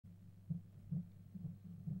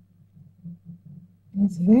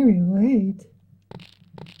It's very late.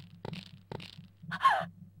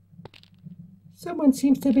 Someone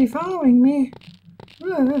seems to be following me.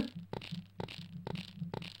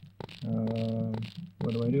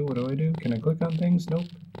 What do I do? What do I do? Can I click on things? Nope.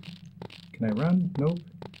 Can I run? Nope.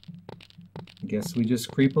 I guess we just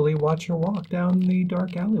creepily watch her walk down the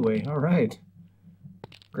dark alleyway. Alright.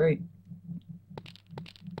 Great.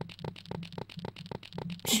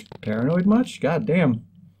 Paranoid much? God damn.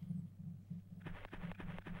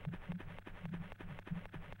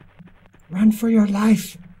 Run for your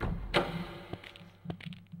life!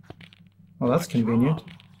 Well, that's convenient.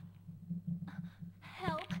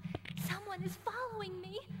 Help! Someone is following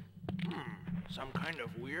me. Some kind of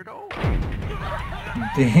weirdo?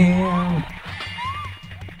 Damn.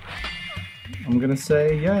 I'm gonna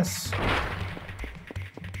say yes.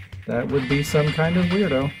 That would be some kind of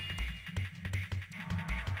weirdo.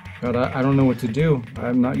 God, I don't know what to do.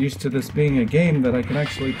 I'm not used to this being a game that I can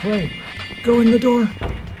actually play. Go in the door!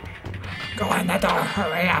 Go in the door!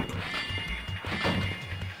 Hurry up!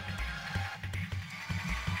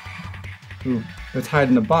 Ooh, let's hide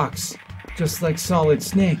in a box. Just like Solid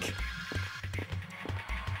Snake.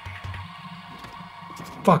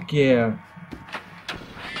 Fuck yeah.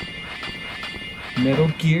 Metal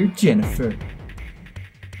Gear Jennifer.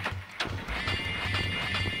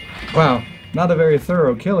 Wow, not a very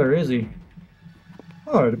thorough killer, is he?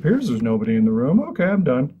 Oh, it appears there's nobody in the room. Okay, I'm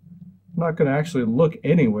done. I'm not gonna actually look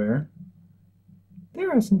anywhere. There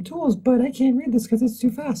are some tools, but I can't read this because it's too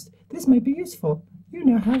fast. This might be useful. You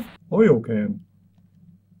now have Oil can.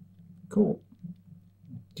 Cool.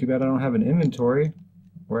 Too bad I don't have an inventory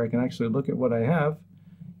where I can actually look at what I have.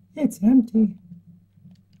 It's empty.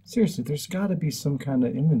 Seriously, there's gotta be some kind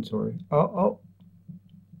of inventory. Oh.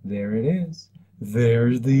 There it is.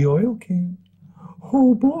 There's the oil can.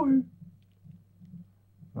 Oh boy.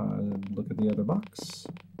 Look at the other box.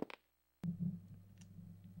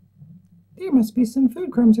 There must be some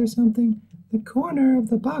food crumbs or something. The corner of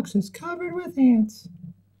the box is covered with ants.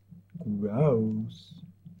 Gross.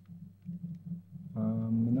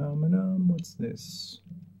 What's this?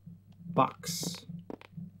 Box.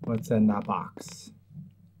 What's in the box?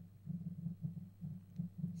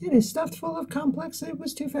 It is stuffed full of complex. It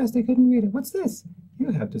was too fast. I couldn't read it. What's this?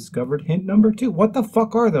 You have discovered hint number 2. What the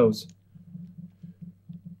fuck are those?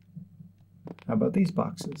 How about these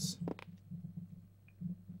boxes?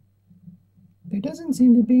 There doesn't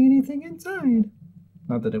seem to be anything inside.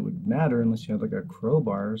 Not that it would matter unless you had like a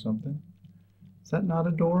crowbar or something. Is that not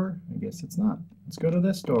a door? I guess it's not. Let's go to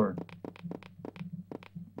this door.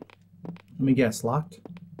 Let me guess, locked?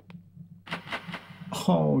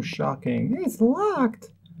 Oh, shocking. It's locked.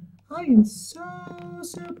 I am so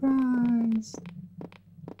surprised.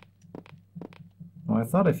 Well, I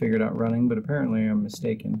thought I figured out running, but apparently I'm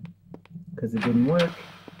mistaken. Because it didn't work.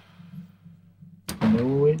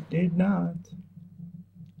 No, it did not.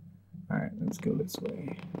 Alright, let's go this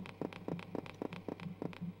way.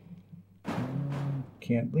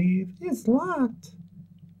 Can't leave. It's locked.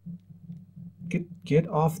 Get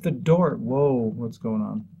off the door. Whoa, what's going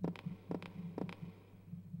on?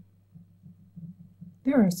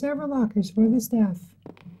 There are several lockers for the staff.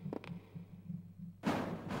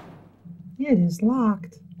 It is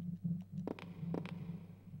locked.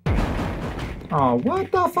 Oh,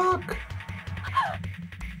 what the fuck?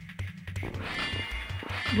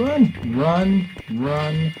 Run, run,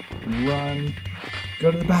 run, run.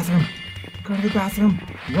 Go to the bathroom. Go to the bathroom.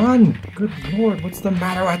 Run. Good lord, what's the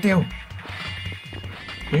matter with you?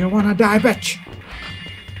 Do you want to die, bitch?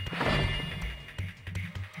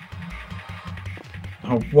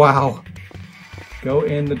 Oh, wow. Go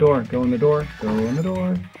in the door. Go in the door. Go in the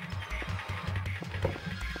door.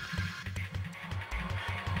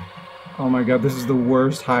 Oh my god, this is the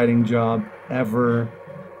worst hiding job ever.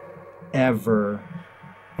 Ever.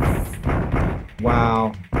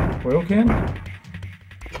 Wow. Oil can?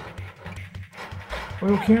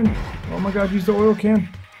 Oil can? Oh my god, use the oil can.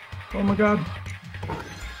 Oh my god.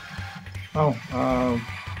 Oh,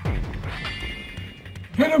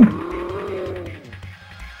 hit him!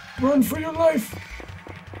 Run for your life!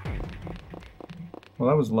 Well,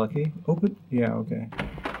 that was lucky. Open? Yeah, okay.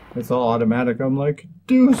 It's all automatic. I'm like,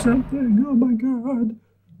 do something! Oh my god!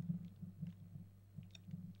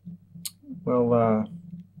 Well,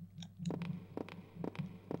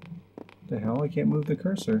 the hell? I can't move the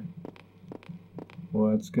cursor.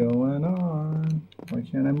 What's going on? Why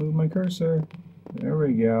can't I move my cursor? There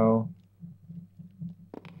we go.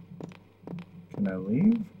 Can I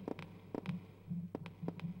leave?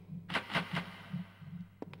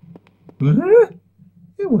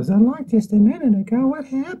 It was unlocked just a minute ago. What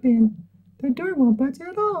happened? The door won't budge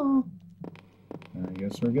at all. I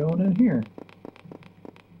guess we're going in here.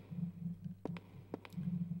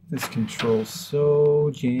 This control's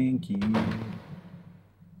so janky.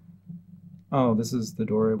 Oh, this is the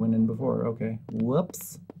door I went in before. Okay.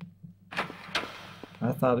 Whoops.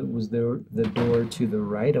 I thought it was the door to the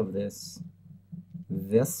right of this.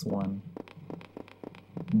 This one.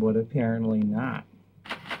 But apparently not.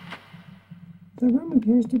 The room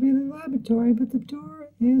appears to be the laboratory, but the door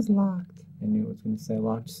is locked. I knew it was going to say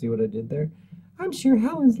locked. See what I did there? I'm sure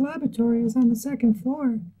Helen's laboratory is on the second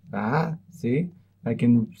floor. Ah, see? I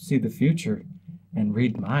can see the future and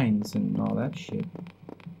read minds and all that shit.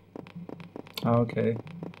 Okay.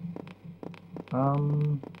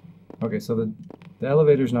 Okay, so the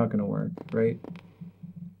elevator's not gonna work, right?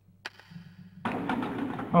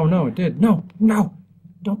 Oh no, it did. No, no!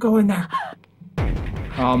 Don't go in there!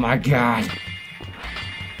 Oh my god!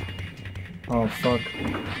 Oh fuck.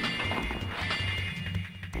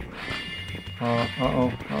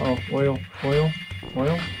 Uh-oh, oil, oil,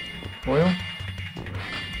 oil, oil,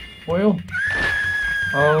 oil.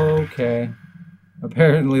 Okay.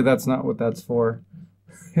 Apparently that's not what that's for.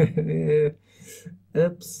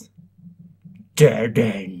 Oops. Dead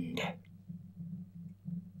end.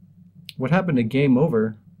 What happened to game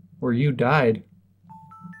over? Where you died?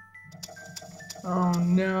 Oh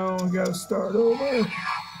no, I gotta start over.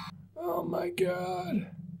 Oh my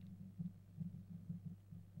god.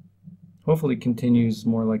 Hopefully it continues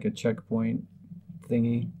more like a checkpoint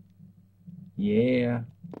thingy. Yeah.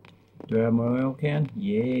 Do I have my oil can?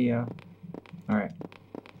 Yeah. Alright.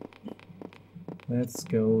 Let's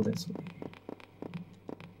go this way.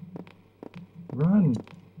 Run!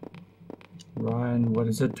 Run, what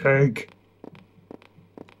does it take?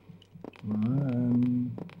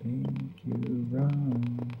 Run. Thank you,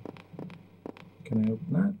 run. Can I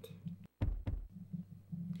open that?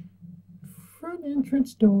 Front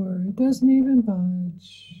entrance door. It doesn't even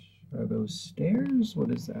budge. Are those stairs?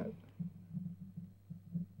 What is that?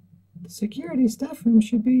 The security staff room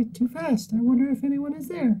should be too fast. I wonder if anyone is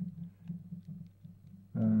there.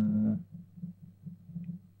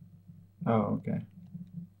 Oh, okay.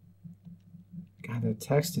 God, the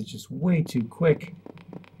text is just way too quick.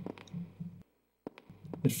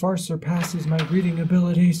 It far surpasses my reading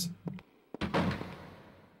abilities.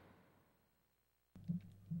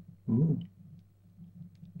 Ooh.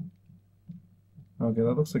 Okay,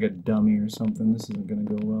 that looks like a dummy or something. This isn't gonna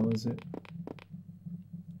go well, is it?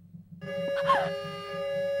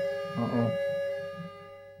 Uh-oh.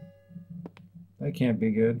 That can't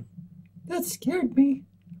be good. That scared me.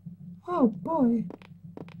 Oh boy.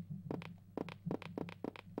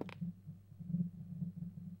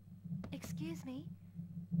 Excuse me.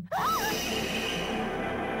 I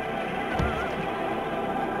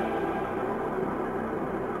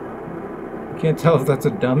can't tell if that's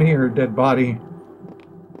a dummy or a dead body.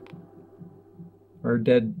 Or a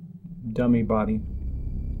dead dummy body.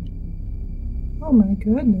 Oh my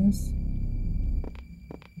goodness.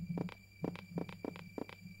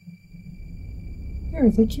 There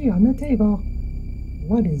is a key on the table.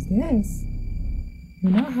 What is this? You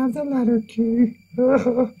now have the ladder key.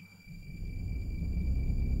 The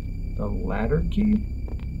ladder key?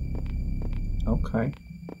 Okay.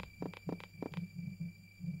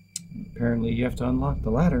 Apparently you have to unlock the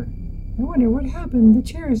ladder. I wonder what happened. The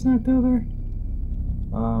chair is knocked over.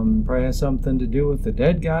 Probably has something to do with the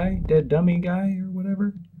dead guy, dead dummy guy, or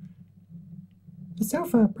whatever. The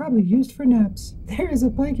sofa, probably used for naps. There is a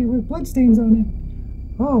blanket with bloodstains on it.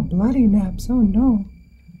 Oh, bloody naps. Oh no.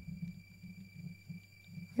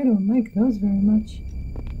 I don't like those very much.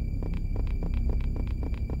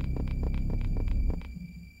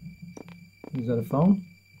 Is that a phone?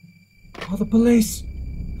 Call the police!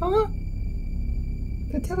 Huh?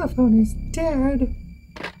 The telephone is dead.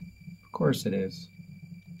 Of course it is.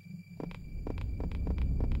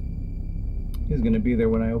 He's gonna be there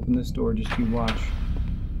when I open this door, just you watch.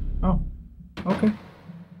 Oh, okay.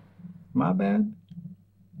 My bad.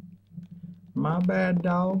 My bad,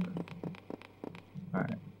 dog.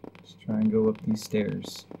 Alright, let's try and go up these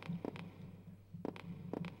stairs.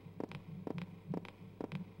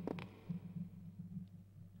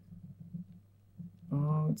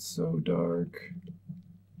 Oh, it's so dark.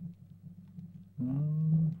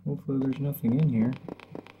 Hopefully there's nothing in here.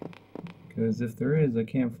 Because if there is, I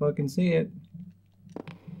can't fucking see it.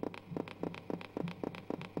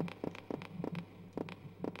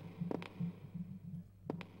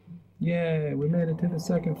 Yay, we made it to the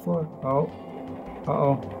second floor. Oh.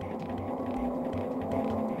 Uh-oh.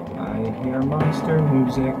 I hear monster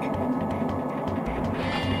music.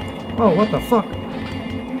 Oh, what the fuck?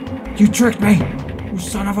 You tricked me! You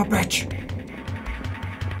son of a bitch!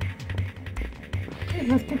 I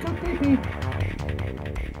have to go pee-pee.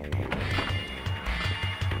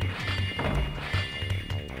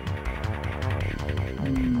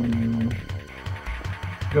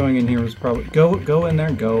 Going in here was probably... Go in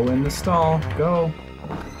there. Go in the stall. Go.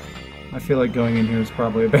 I feel like going in here is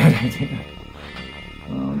probably a bad idea.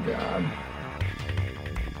 Oh, God.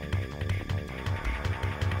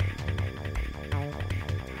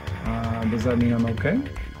 Does that mean I'm okay?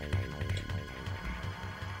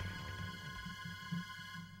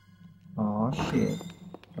 Aw, shit.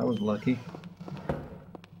 That was lucky.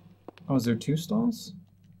 Oh, is there 2 stalls?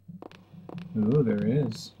 Ooh, there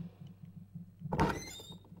is.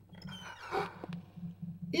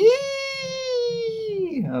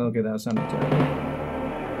 Eee! Oh, okay, that sounded terrible.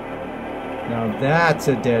 Now that's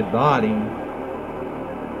a dead body.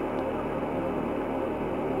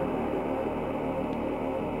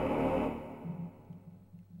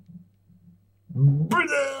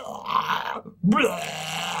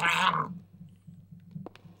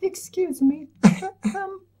 Excuse me.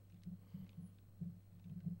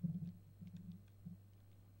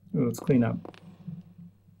 Ooh, let's clean up.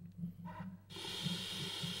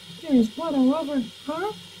 There's blood all over,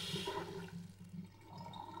 huh?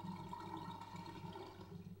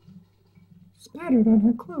 Spattered on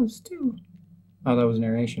her clothes, too. Oh, that was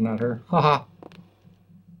narration, not her. Haha.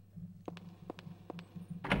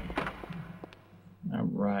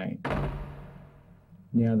 Alright.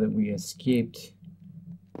 Now that we escaped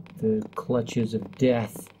the clutches of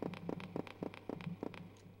death,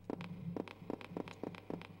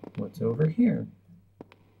 what's over here?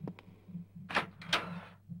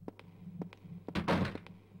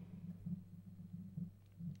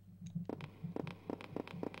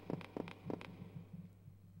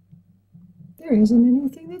 There isn't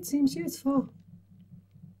anything that seems useful.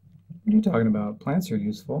 What are you talking about? Plants are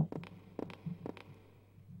useful.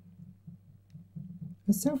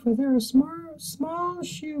 The sofa, there are small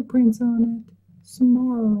shoe prints on it.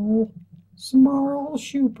 Small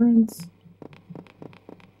shoe prints.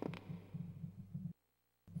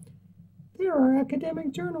 There are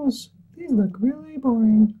academic journals. These look really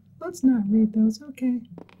boring. Let's not read those, okay?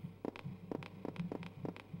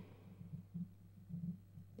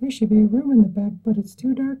 There should be a room in the back, but it's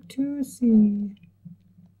too dark to see.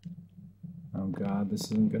 Oh God,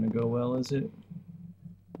 this isn't gonna go well, is it?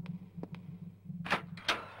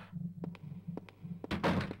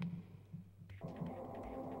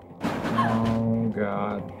 Oh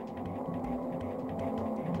God.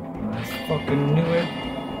 I fucking knew it.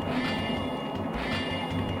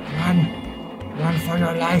 Run! Run for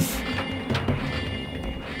your life!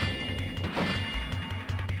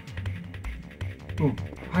 Ooh,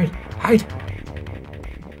 hide! Hide!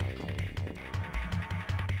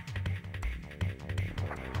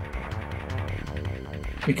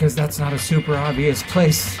 Because that's not a super obvious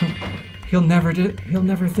place. He'll never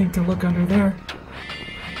think to look under there.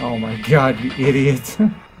 Oh my God, you idiot.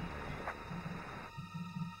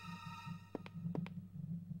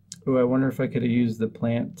 Ooh, I wonder if I could have used the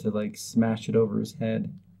plant to like smash it over his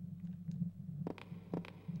head.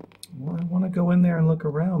 Well, I want to go in there and look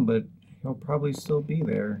around, but he'll probably still be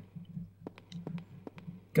there.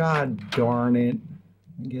 God darn it.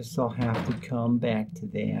 I guess I'll have to come back to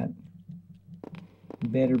that.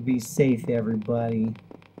 Better be safe, everybody.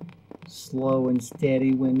 Slow and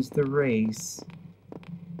steady wins the race.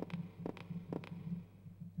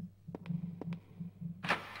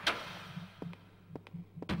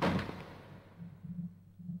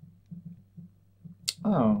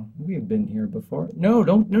 Oh, we've been here before. No,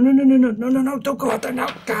 don't. No, don't go out there now.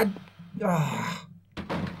 God. Ah.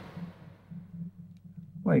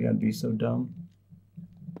 Why you gotta be so dumb?